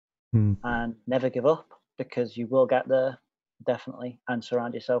and never give up, because you will get there, definitely, and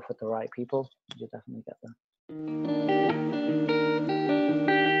surround yourself with the right people. You'll definitely get there.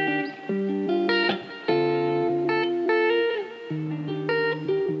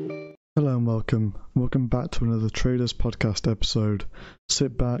 Hello and welcome. Welcome back to another Traders Podcast episode.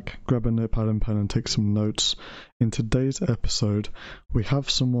 Sit back, grab a notepad and pen and take some notes. In today's episode, we have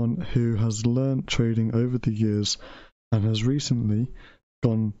someone who has learned trading over the years and has recently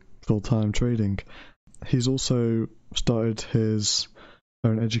gone full-time trading. He's also started his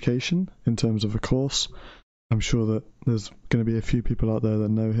own education in terms of a course. I'm sure that there's going to be a few people out there that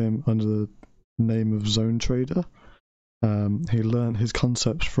know him under the name of Zone Trader. He learned his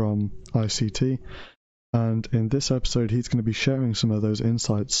concepts from ICT, and in this episode he's going to be sharing some of those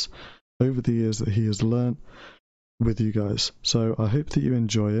insights over the years that he has learned with you guys. So I hope that you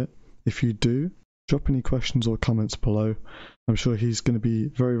enjoy it. If you do, drop any questions or comments below. I'm sure he's going to be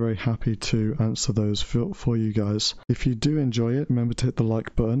very, very happy to answer those for you guys. If you do enjoy it, remember to hit the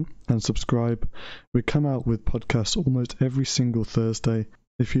like button and subscribe. We come out with podcasts almost every single Thursday.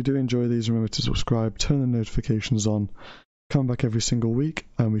 If you do enjoy these, remember to subscribe, turn the notifications on, come back every single week,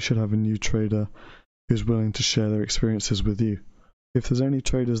 and we should have a new trader who's willing to share their experiences with you. If there's any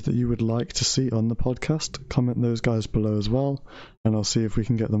traders that you would like to see on the podcast, comment those guys below as well, and I'll see if we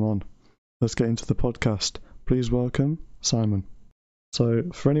can get them on. Let's get into the podcast. Please welcome Simon. So,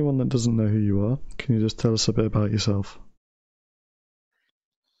 for anyone that doesn't know who you are, can you just tell us a bit about yourself?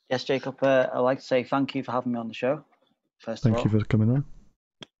 Yes, Jacob, I'd like to say thank you for having me on the show, first of all. Thank you for coming on.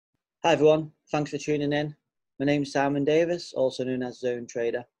 Hi everyone, thanks for tuning in. My name's Simon Davis, also known as Zone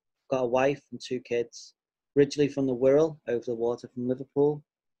Trader. I've got a wife and 2 kids. Originally from the Wirral, over the water from Liverpool.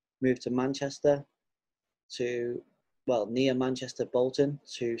 Moved to Manchester, near Manchester, Bolton,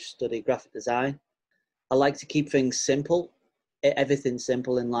 to study graphic design. I like to keep things simple, everything's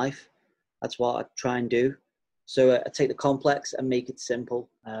simple in life. That's what I try and do. So I take the complex and make it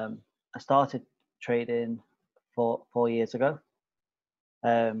simple. I started trading 4 years ago.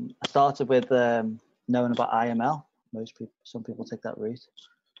 I started with knowing about IML. Some people take that route.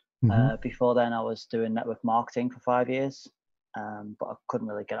 Before then, I was doing network marketing for 5 years, but I couldn't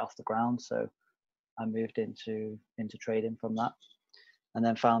really get off the ground, so I moved into trading from that, and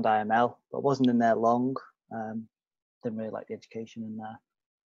then found IML, but wasn't in there long. Didn't really like the education in there,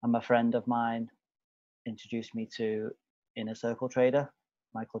 and my friend of mine introduced me to Inner Circle Trader,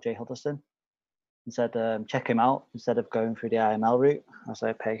 Michael J. Huddleston, and said check him out instead of going through the IML route. I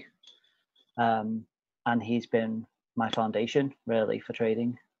said okay, and he's been my foundation really for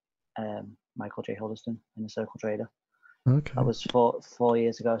trading. Michael J. Huddleston, Inner Circle Trader. Okay. That was 4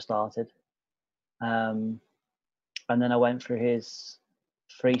 years ago I started. And then I went through his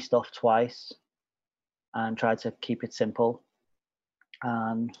free stuff twice and tried to keep it simple.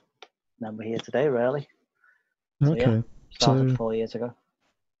 And then we're here today, really. So, Okay. yeah, started 4 years ago.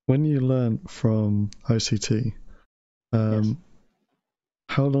 When you learned from ICT, Yes.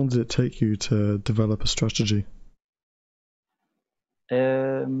 how long did it take you to develop a strategy?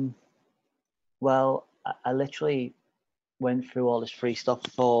 Well, I literally went through all this free stuff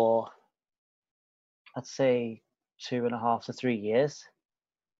for, I'd say, 2.5 to 3 years.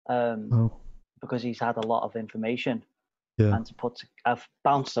 Because he's had a lot of information. Yeah. And I've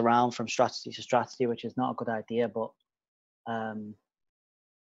bounced around from strategy to strategy, which is not a good idea, but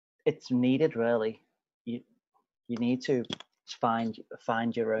it's needed really. You need to find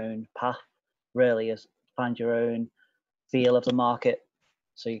your own path, really, find your own feel of the market.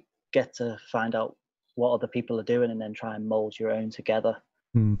 So you get to find out what other people are doing and then try and mold your own together.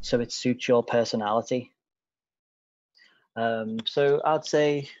 So it suits your personality. So I'd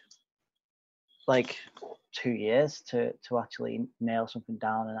say like 2 years to actually nail something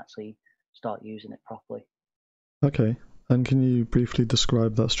down and actually start using it properly. Okay. And can you briefly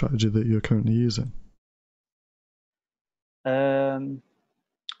describe that strategy that you're currently using? I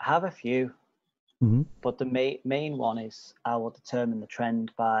have a few, but the main one is I will determine the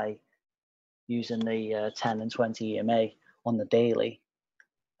trend by using the 10 and 20 EMA on the daily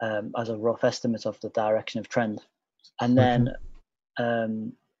as a rough estimate of the direction of trend. And then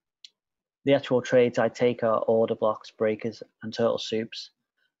the actual trades I take are order blocks, breakers, and turtle soups.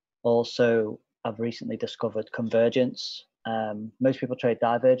 Also, I've recently discovered convergence. Most people trade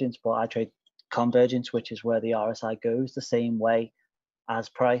divergence, but I trade convergence, which is where the RSI goes the same way as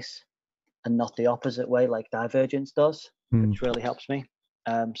price and not the opposite way like divergence does, which really helps me.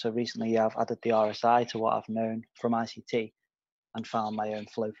 So recently I've added the RSI to what I've known from ICT and found my own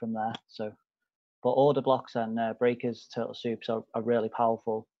flow from there. So, but order blocks and breakers, turtle soups are really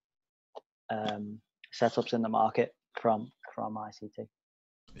powerful setups in the market from ICT.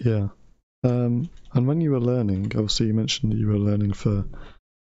 Yeah. And when you were learning, obviously you mentioned that you were learning for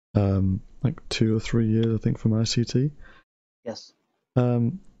like 2 or 3 years, I think, from ICT. Yes.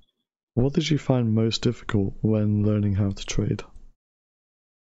 What did you find most difficult when learning how to trade?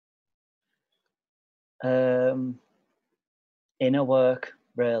 Inner work,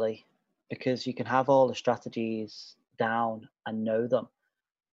 really, because you can have all the strategies down and know them.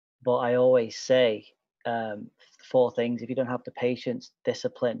 But I always say 4 things: if you don't have the patience,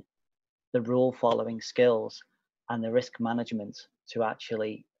 discipline, the rule following skills, and the risk management to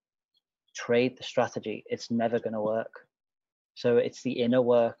actually trade the strategy, it's never going to work. So it's the inner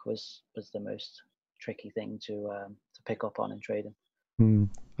work was the most tricky thing to pick up on in trading. And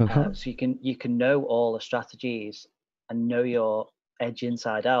how? So you can know all the strategies and know your edge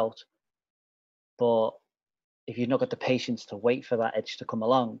inside out, but if you've not got the patience to wait for that edge to come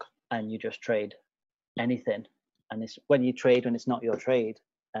along and you just trade anything, and it's when you trade when it's not your trade,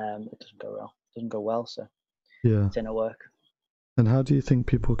 it doesn't go well. It doesn't go well. So Yeah. it's inner work. And how do you think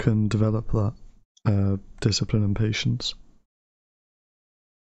people can develop that discipline and patience?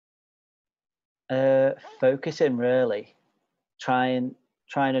 Focusing, really. Try and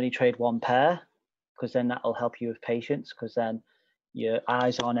only trade one pair, because then that'll help you with patience, because then your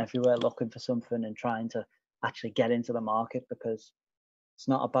eyes on everywhere looking for something and trying to actually get into the market, because it's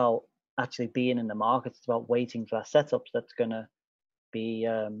not about actually being in the market, it's about waiting for that setup that's going to be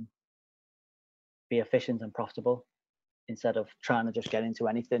efficient and profitable, instead of trying to just get into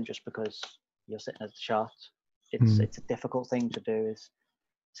anything just because you're sitting at the chart. It's a difficult thing to do, is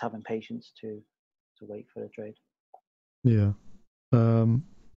having patience to wait for the trade. Yeah.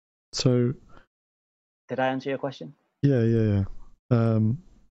 So Did I answer your question? yeah.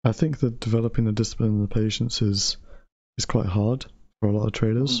 I think that developing the discipline and the patience is quite hard for a lot of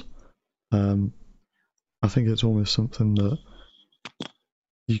traders. I think it's almost something that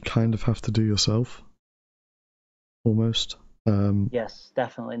you kind of have to do yourself, almost. Yes,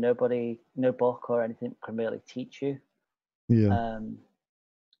 definitely. No book or anything can really teach you. Yeah.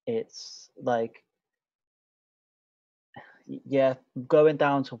 It's like, yeah, going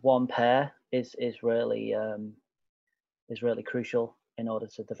down to one pair is really crucial in order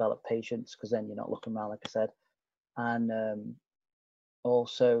to develop patience, because then you're not looking around, like I said, and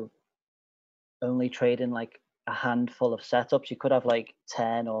also only trading like a handful of setups. You could have like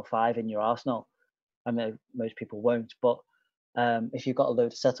 10 or 5 in your arsenal. I mean, most people won't, but if you've got a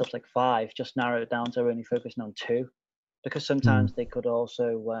load of setups like 5, just narrow it down to only focusing on 2, because sometimes they could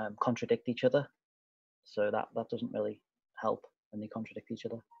also contradict each other. So that doesn't really help when they contradict each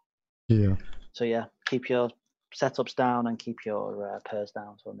other. Yeah. So yeah, keep your setups down and keep your pairs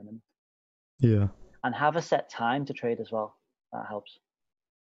down to a minimum. Yeah. And have a set time to trade as well. That helps.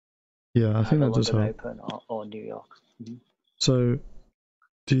 Yeah, I think Either that does London help. Open or New York. Mm-hmm. So,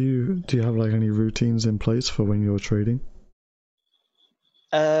 do you have like any routines in place for when you're trading?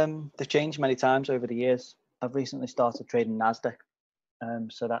 They've changed many times over the years. I've recently started trading Nasdaq,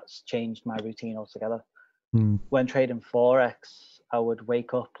 so that's changed my routine altogether. When trading Forex, I would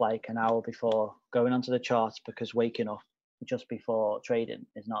wake up like an hour before going onto the charts, because waking up just before trading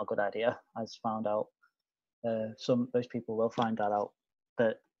is not a good idea. As found out, most people will find that out,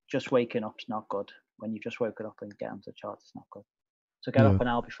 that just waking up is not good. When you've just woken up and get onto the charts, it's not good. So get Yeah. up an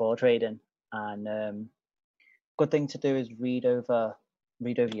hour before trading, and good thing to do is read over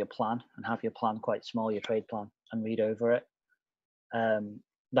your plan and have your plan quite small, your trade plan, and read over it.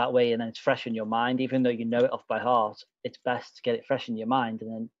 That way, and then it's fresh in your mind. Even though you know it off by heart, it's best to get it fresh in your mind,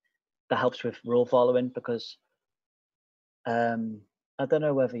 and then that helps with rule following, because I don't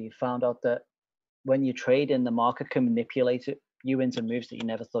know whether you found out that when you trade in, the market can manipulate you into moves that you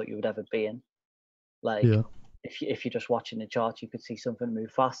never thought you would ever be in. Like, Yeah. if you're just watching the chart, you could see something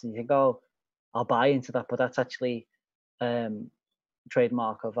move fast and you think, oh, I'll buy into that, but that's actually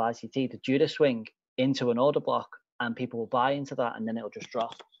trademark of ICT, the Judas swing into an order block, and people will buy into that, and then it'll just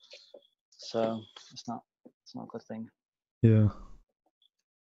drop. So it's not a good thing. Yeah.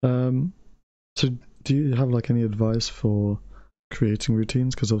 So do you have like any advice for creating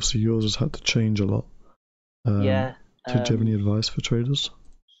routines? Because obviously yours has had to change a lot. Yeah. So do you have any advice for traders?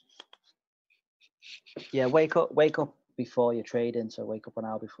 Yeah, wake up before you're trading. So wake up an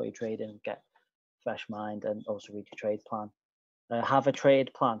hour before you trade and get fresh mind, and also read your trade plan. Have a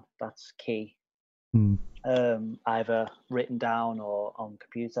trade plan. That's key. Either written down or on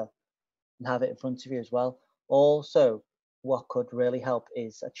computer, and have it in front of you as well. Also, what could really help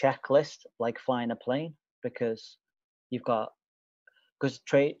is a checklist, like flying a plane, because a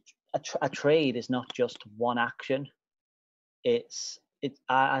trade is not just one action.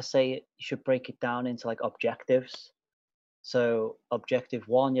 I say you should break it down into like objectives. So objective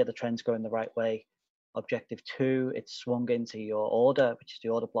 1, yeah, the trend's going the right way. Objective 2, it's swung into your order, which is the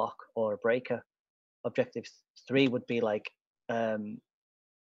order block or a breaker. Objective 3 would be like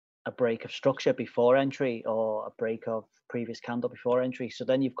a break of structure before entry or a break of previous candle before entry. So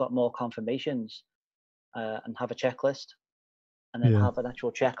then you've got more confirmations and have a checklist, and then Yeah. have an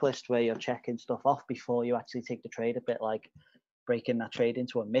actual checklist where you're checking stuff off before you actually take the trade, a bit like breaking that trade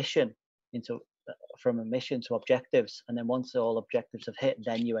into a mission, from a mission to objectives. And then once all objectives have hit,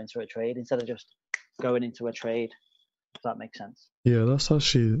 then you enter a trade instead of just going into a trade, if that makes sense. Yeah, that's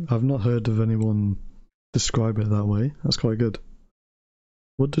actually, I've not heard of anyone describe it that way. That's quite good.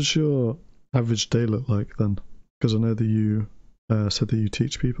 What does your average day look like then? Because I know that you said that you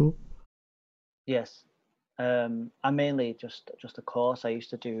teach people. Yes. I'm mainly just a course. I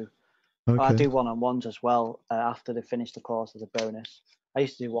used to do, I Okay. do one-on-ones as well after they finish the course as a bonus. I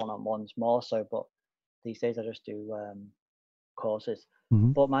used to do one-on-ones more so, but these days I just do courses.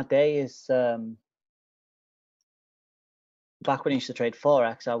 Hmm. But my day is, back when I used to trade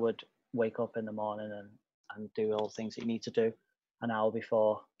Forex, I would wake up in the morning and do all the things that you need to do an hour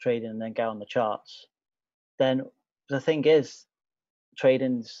before trading and then get on the charts. Then the thing is,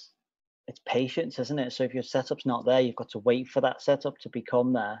 trading's, it's patience, isn't it? So if your setup's not there, you've got to wait for that setup to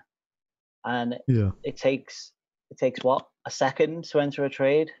become there. And Yeah. it takes what, a second to enter a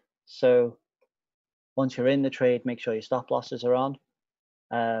trade. So once you're in the trade, make sure your stop losses are on.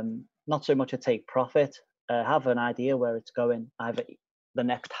 Not so much a take profit. Have an idea where it's going. Either the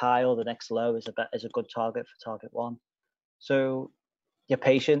next high or the next low is a good target for target 1. So your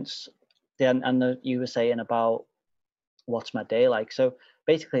patience. You were saying about what's my day like. So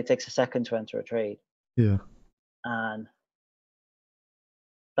basically, it takes a second to enter a trade, Yeah. and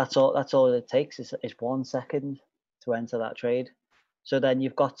that's all. That's all it takes is 1 second to enter that trade. So then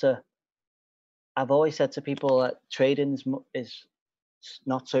you've got to. I've always said to people that trading is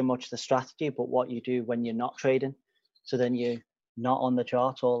not so much the strategy, but what you do when you're not trading. So then you're not on the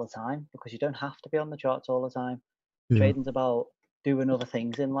charts all the time, because you don't have to be on the charts all the time. Yeah. Trading's about doing other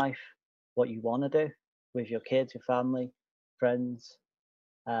things in life, what you want to do with your kids, your family, friends.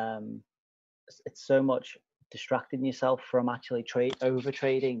 Um, it's so much distracting yourself from actually over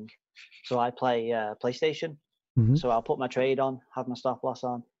trading. So I play PlayStation. Hmm. So I'll put my trade on, have my stop loss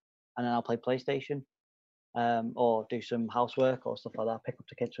on, and then I'll play PlayStation, or do some housework or stuff like that. Pick up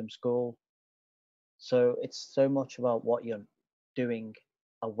the kids from school. So it's so much about what you're doing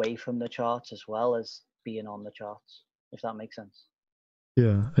away from the charts as well as being on the charts, if that makes sense.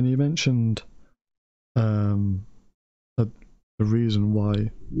 Yeah. And you mentioned um, a, a reason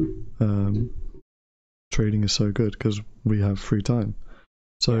why trading is so good, because we have free time.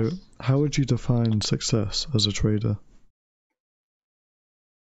 So, Yes. how would you define success as a trader?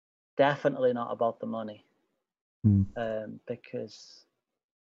 Definitely not about the money, Hmm. because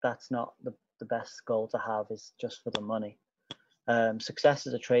that's not the best goal to have, is just for the money. Success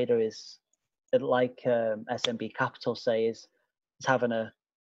as a trader is, like SMB Capital say, is having a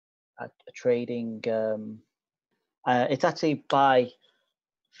trading. It's actually by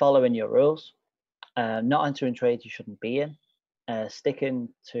following your rules, not entering trades you shouldn't be in, sticking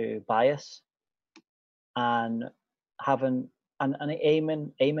to bias, and having and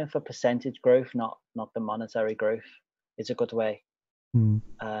aiming for percentage growth, not the monetary growth, is a good way. Hmm.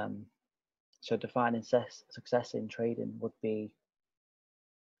 So defining success in trading would be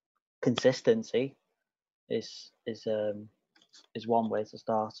consistency. Is one way to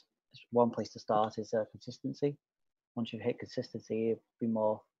start. One place to start is consistency. Once you hit consistency, you'll be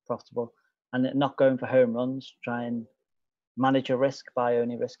more profitable, and not going for home runs. Try and manage your risk by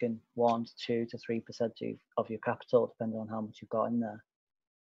only risking 1 to 2 to 3% of your capital, depending on how much you've got in there.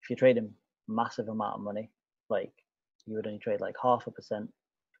 If you're trading massive amount of money, like, you would only trade like 0.5%,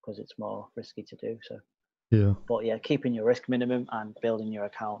 because it's more risky to do so. Yeah. But yeah, keeping your risk minimum and building your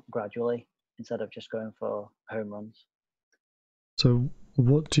account gradually instead of just going for home runs. So,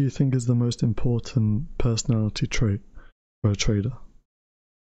 what do you think is the most important personality trait for a trader?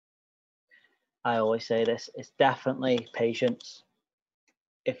 I always say this: it's definitely patience.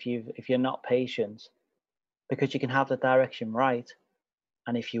 If you're not patient, because you can have the direction right,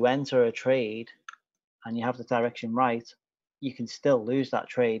 and if you enter a trade and you have the direction right, you can still lose that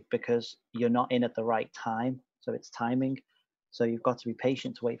trade because you're not in at the right time. So it's timing. So you've got to be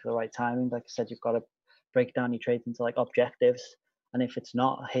patient to wait for the right timing. Like I said, you've got to break down your trades into like objectives. And if it's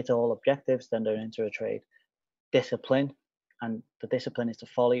not hit all objectives, then don't enter a trade. Discipline. And the discipline is to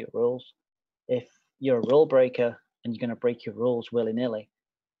follow your rules. If you're a rule breaker and you're going to break your rules willy-nilly,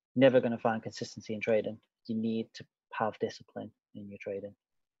 never going to find consistency in trading. You need to have discipline in your trading.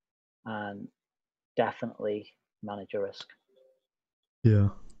 And definitely manage your risk. Yeah.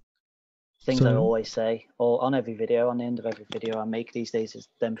 Things I always say, or on every video, on the end of every video I make these days, is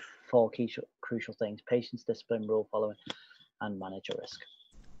them 4 key crucial things: patience, discipline, rule following, and manage your risk.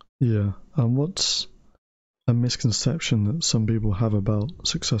 Yeah. And what's a misconception that some people have about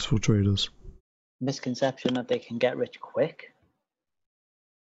successful traders? Misconception that they can get rich quick,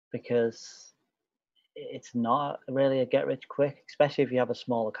 because it's not really a get rich quick, especially if you have a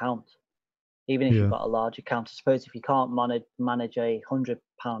small account. Even if you've got a large account, I suppose if you can't manage a £100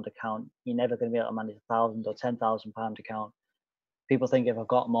 account, you're never going to be able to manage a £1,000 or £10,000 account. People think if I've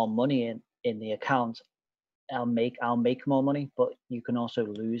got more money in the account, I'll make more money, but you can also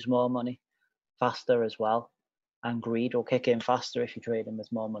lose more money faster as well, and greed will kick in faster if you're trading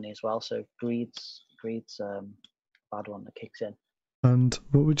with more money as well. So greed's a bad one that kicks in. And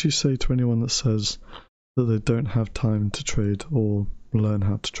what would you say to anyone that says that they don't have time to trade or learn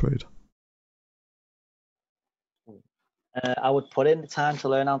how to trade? I would put in the time to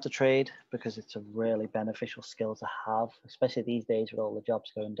learn how to trade, because it's a really beneficial skill to have, especially these days with all the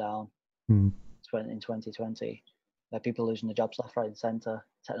jobs going down in 2020. People losing their jobs left, right, and centre.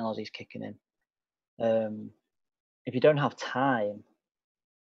 Technology's kicking in. If you don't have time,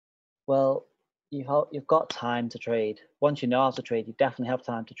 well, you've got time to trade. Once you know how to trade, you definitely have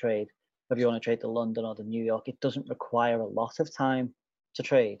time to trade. If you want to trade to London or to New York, it doesn't require a lot of time to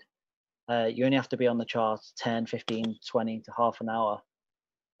trade. You only have to be on the charts 10, 15, 20 to half an hour.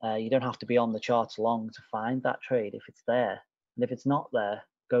 You don't have to be on the charts long to find that trade if it's there. And if it's not there,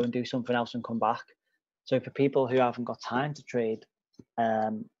 go and do something else and come back. So for people who haven't got time to trade,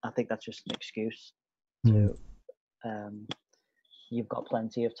 I think that's just an excuse. You've got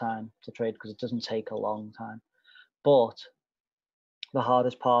plenty of time to trade, because it doesn't take a long time. But the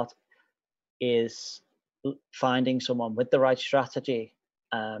hardest part is finding someone with the right strategy,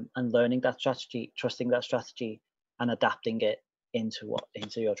 and learning that strategy, trusting that strategy, and adapting it into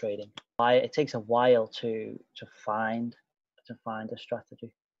your trading. It takes a while to find a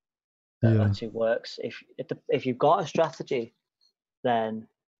strategy that actually works. If you've got a strategy, then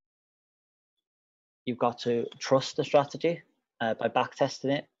you've got to trust the strategy by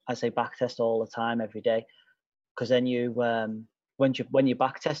backtesting it. I say backtest all the time, every day, because then you when you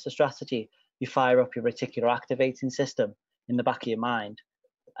backtest the strategy, you fire up your reticular activating system in the back of your mind.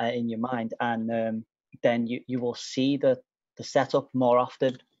 And then you will see the setup more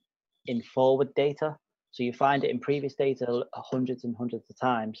often in forward data. So you find it in previous data hundreds and hundreds of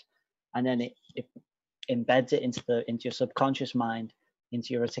times, and then it embeds it into your subconscious mind,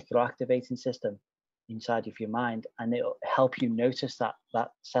 into your reticular activating system inside of your mind, and it'll help you notice that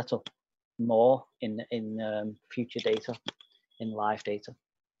setup more in future data, in live data.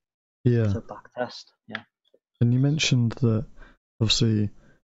 So backtest. And you mentioned that obviously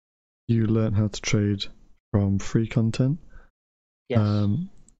you learn how to trade from free content. Yes.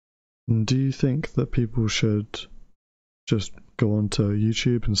 Do you think that people should just go onto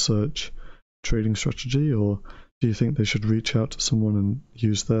YouTube and search trading strategy, or do you think they should reach out to someone and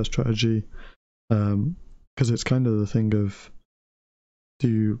use their strategy? Because it's kind of the thing of, do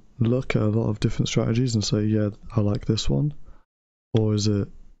you look at a lot of different strategies and say, yeah, I like this one? Or is it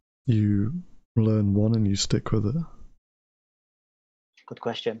you learn one and you stick with it? Good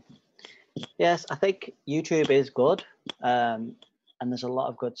question. Yes, I think YouTube is good. And there's a lot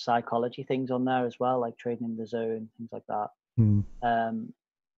of good psychology things on there as well, like Trading in the Zone, things like that.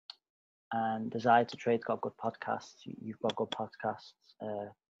 And Desire to Trade's got good podcasts. You've got good podcasts.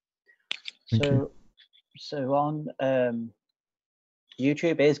 So on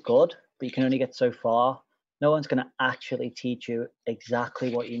YouTube is good, but you can only get so far. No one's going to actually teach you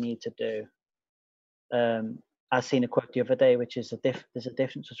exactly what you need to do. I've seen a quote the other day, which is there's a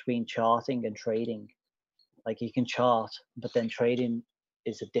difference between charting and trading. Like, you can chart, but then trading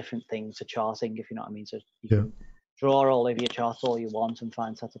is a different thing to charting, if you know what I mean. So you can draw all over your chart all you want and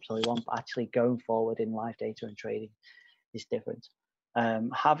find setups all you want, but actually going forward in live data and trading is different.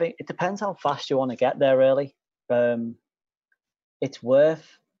 It depends how fast you want to get there, really. It's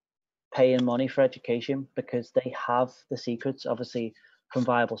worth paying money for education, because they have the secrets, obviously, from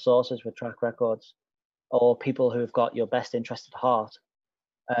viable sources with track records, or people who've got your best interest at heart.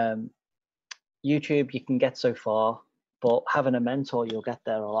 YouTube, you can get so far, but having a mentor, you'll get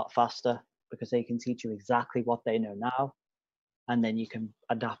there a lot faster, because they can teach you exactly what they know now, and then you can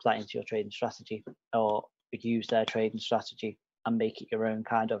adapt that into your trading strategy, or use their trading strategy and make it your own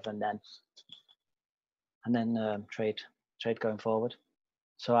kind of, and then trade going forward.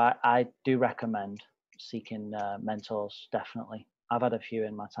 So I do recommend seeking mentors, definitely. I've had a few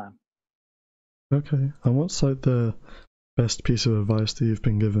in my time. Okay. And what's like the best piece of advice that you've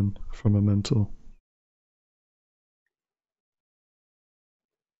been given from a mentor?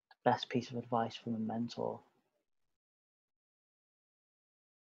 best piece of advice from a mentor.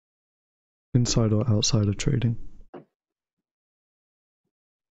 Inside or outside of trading?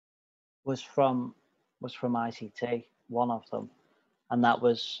 Was from ICT, one of them, and that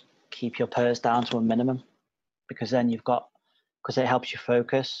was keep your PERS down to a minimum, because then because it helps you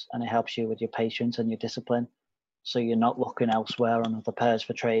focus and it helps you with your patience and your discipline, so you're not looking elsewhere on other PERS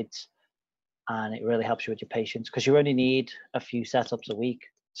for trades, and it really helps you with your patience, because you only need a few setups a week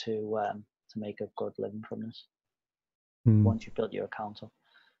to make a good living from this once you build your account up.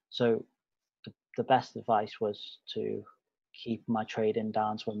 So the best advice was to keep my trading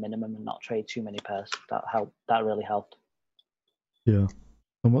down to a minimum and not trade too many pairs. That really helped. Yeah.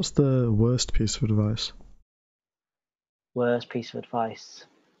 And what's the worst piece of advice? Worst piece of advice?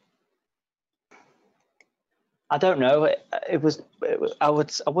 I don't know. I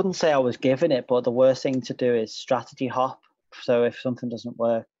wouldn't say I was given it, but the worst thing to do is strategy hop. So if something doesn't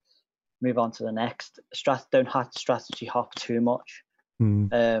work, move on to the next. Don't have to strategy hop too much.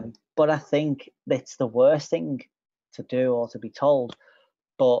 But I think it's the worst thing to do or to be told.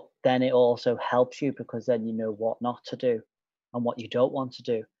 But then it also helps you, because then you know what not to do and what you don't want to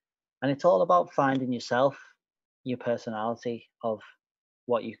do. And it's all about finding yourself, your personality, of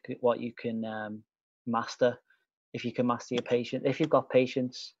what you can master. If you can master your patience, if you've got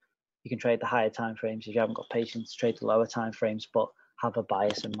patience, you can trade the higher time frames. If you haven't got patience, trade the lower time frames, but have a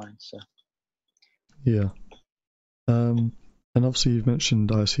bias in mind. So yeah. And obviously you've mentioned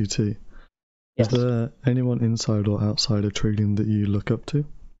ICT. Yes. Is there anyone inside or outside of trading that you look up to?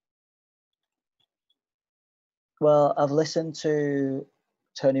 Well, I've listened to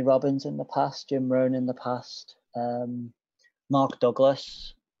Tony Robbins in the past, Jim Rohn in the past. Mark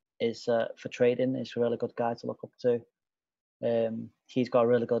Douglas is for trading is a really good guy to look up to. He's got a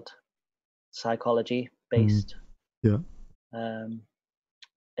really good psychology based. Yeah. I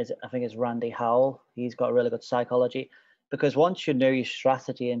think it's Randy Howell. He's got a really good psychology, because once you know your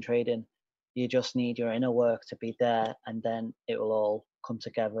strategy in trading, you just need your inner work to be there, and then it will all come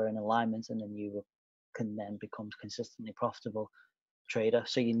together in alignment, and then you can then become consistently profitable trader.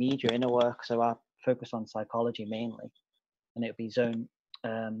 So you need your inner work. So I focus on psychology mainly, and it'll be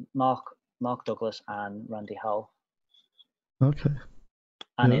Mark Douglas and Randy Howell. Okay.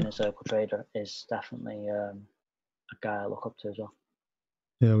 And Inner Circle Trader is definitely a guy I look up to as well.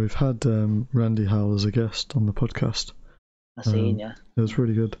 Yeah, we've had Randy Howell as a guest on the podcast. I've seen, yeah. It was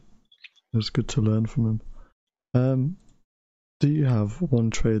really good. It was good to learn from him. Do you have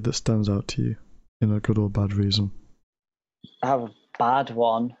one trade that stands out to you in a good or bad reason? I have a bad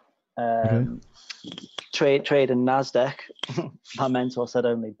one. Okay. Trade in NASDAQ. My mentor said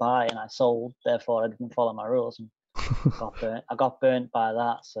only buy, and I sold. Therefore, I didn't follow my rules and got burnt. I got burnt by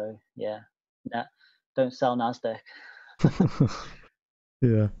that. So yeah, don't sell NASDAQ.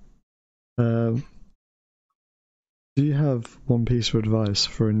 Yeah. Do you have one piece of advice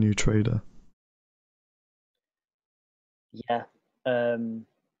for a new trader? Yeah.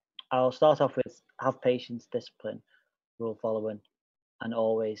 I'll start off with have patience, discipline, rule following, and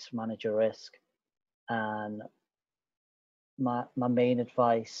always manage your risk. And my main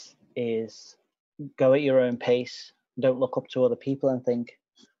advice is go at your own pace. Don't look up to other people and think,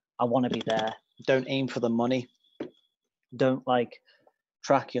 I want to be there. Don't aim for the money. Don't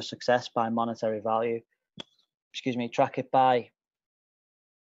track your success by monetary value. Track it by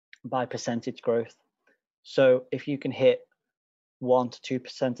percentage growth. So if you can hit 1 to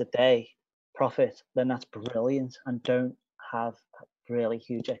 2% a day profit, then that's brilliant. And don't have really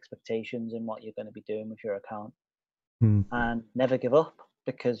huge expectations in what you're going to be doing with your account. And never give up,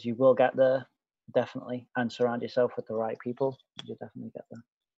 because you will get there, definitely. And surround yourself with the right people. You'll definitely get there.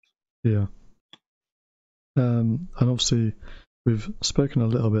 Yeah. And obviously, we've spoken a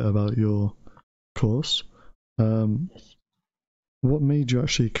little bit about your course. Yes. What made you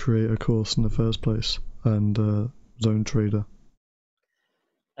actually create a course in the first place, and Zone Trader?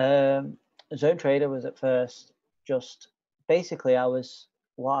 Zone Trader was at first just basically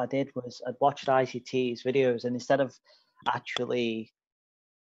what I did was I'd watched ICT's videos, and instead of actually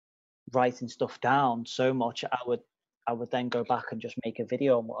writing stuff down so much, I would then go back and just make a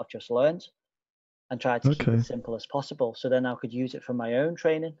video on what I've just learned and try to keep it simple as possible. So then I could use it for my own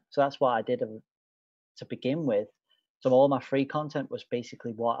training. So that's what I did to begin with. So all my free content was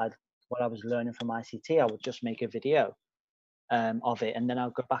basically what I was learning from ICT. I would just make a video of it, and then I'll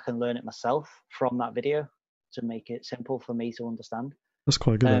go back and learn it myself from that video to make it simple for me to understand. That's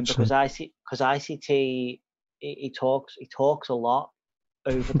quite good, actually. Because ICT, he talks a lot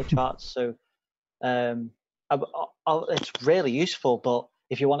over the charts, so it's really useful. But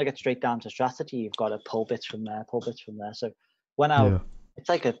if you want to get straight down to strategy, you've got to pull bits from there. So it's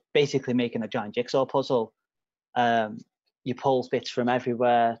like basically making a giant jigsaw puzzle. You pull bits from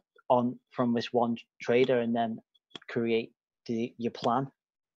everywhere from this one trader and then create your plan.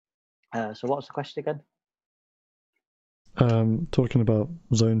 So what was the question again? Talking about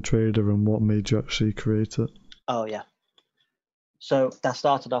Zone Trader and what made you actually create it. Oh yeah. So that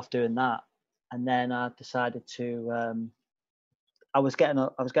started off doing that, and then I decided to. I was getting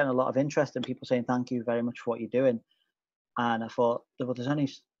a lot of interest in people saying thank you very much for what you're doing, and I thought, well,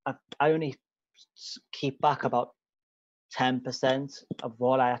 I only keep back about 10% of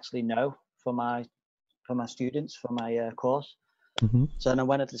what I actually know for my students for my course. Mm-hmm. So then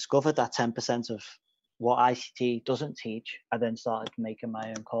when I discovered that 10% of what ICT doesn't teach, I then started making my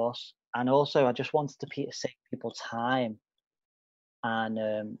own course. And also I just wanted to save people time and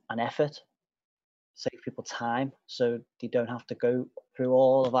effort, save people time so they don't have to go through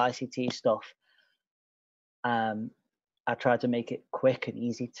all of ICT stuff. I tried to make it quick and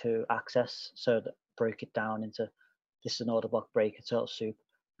easy to access, so that broke it down into this is an order block breaker, turtle soup,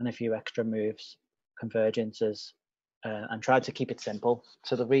 and a few extra moves, convergences, and tried to keep it simple.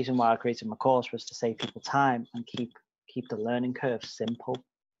 So the reason why I created my course was to save people time and keep the learning curve simple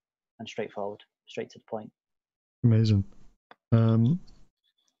and straightforward, straight to the point. Amazing.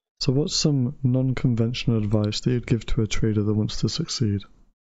 So what's some non-conventional advice that you'd give to a trader that wants to succeed?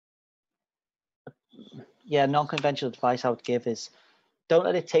 Yeah, non-conventional advice I would give is don't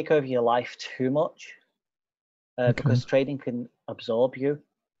let it take over your life too much, because trading can absorb you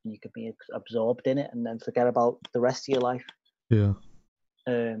and you could be absorbed in it and then forget about the rest of your life. Yeah.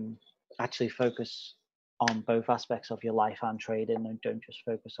 Actually focus on both aspects of your life and trading, and don't just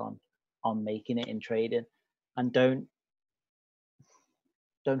focus on making it in trading, and don't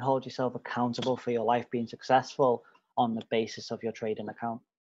hold yourself accountable for your life being successful on the basis of your trading account.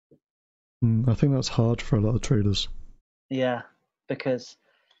 I think that's hard for a lot of traders. Yeah, because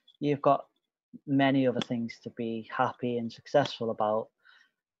you've got many other things to be happy and successful about.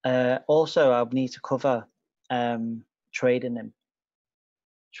 Also, I need to cover trading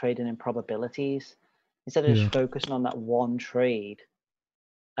in probabilities instead of just focusing on that one trade,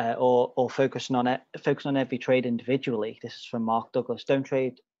 or focusing on every trade individually. This is from Mark Douglas. Don't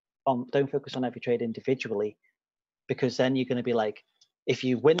focus on every trade individually, because then you're going to be like, if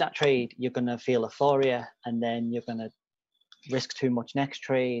you win that trade, you're going to feel euphoria, and then you're going to risk too much next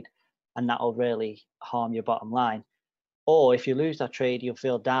trade, and that will really harm your bottom line. Or if you lose that trade, you'll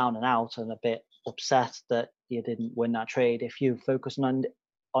feel down and out and a bit upset that you didn't win that trade. If you focus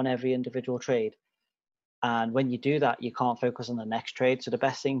on every individual trade, and when you do that, you can't focus on the next trade. So the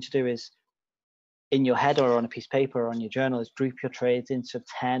best thing to do is, in your head or on a piece of paper or on your journal, is group your trades into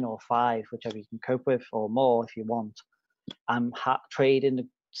 10 or 5, whichever you can cope with, or more if you want, and trade in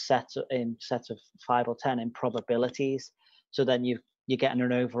sets of 5 or 10 in probabilities. So then you're getting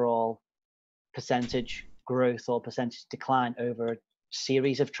an overall percentage growth or percentage decline over a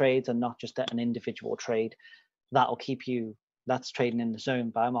series of trades and not just an individual trade. That'll keep you. That's Trading in the Zone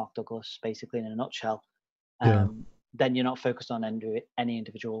by Mark Douglas, basically, in a nutshell. Then you're not focused on any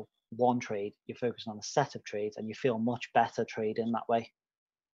individual one trade. You're focused on a set of trades, and you feel much better trading that way.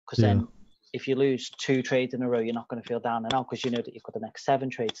 Because then, if you lose 2 trades in a row, you're not going to feel down and out, because you know that you've got the next 7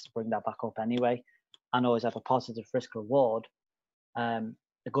 trades to bring that back up anyway, and always have a positive risk reward. A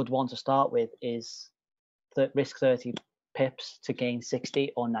good one to start with is risk 30 pips to gain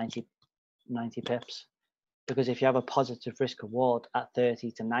 60 or 90 pips, because if you have a positive risk reward at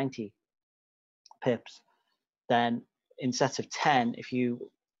 30 to 90 pips, then in sets of 10, if you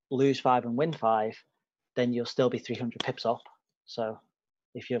lose 5 and win 5, then you'll still be 300 pips up. So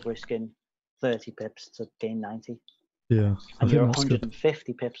if you're risking 30 pips to gain 90, and you're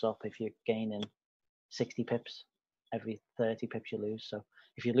 150 pips up if you're gaining 60 pips every 30 pips you lose. So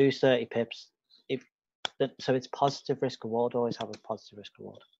if you lose 30 pips, so it's positive risk reward. Always have a positive risk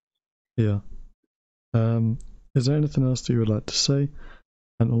reward. Is there anything else that you would like to say?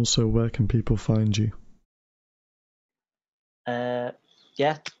 And also, where can people find you?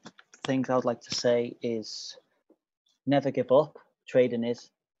 Things I would like to say is never give up. Trading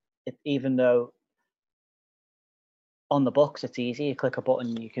even though on the books it's easy, you click a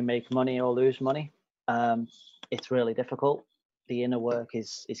button, you can make money or lose money. It's really difficult. The inner work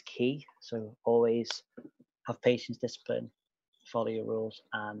is key. So always have patience, discipline, follow your rules,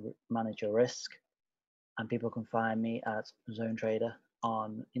 and manage your risk. And people can find me at Zone Trader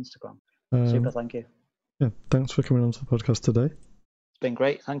on Instagram. Super, thank you. Thanks for coming on to the podcast today. It's been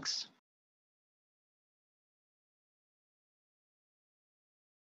great, thanks.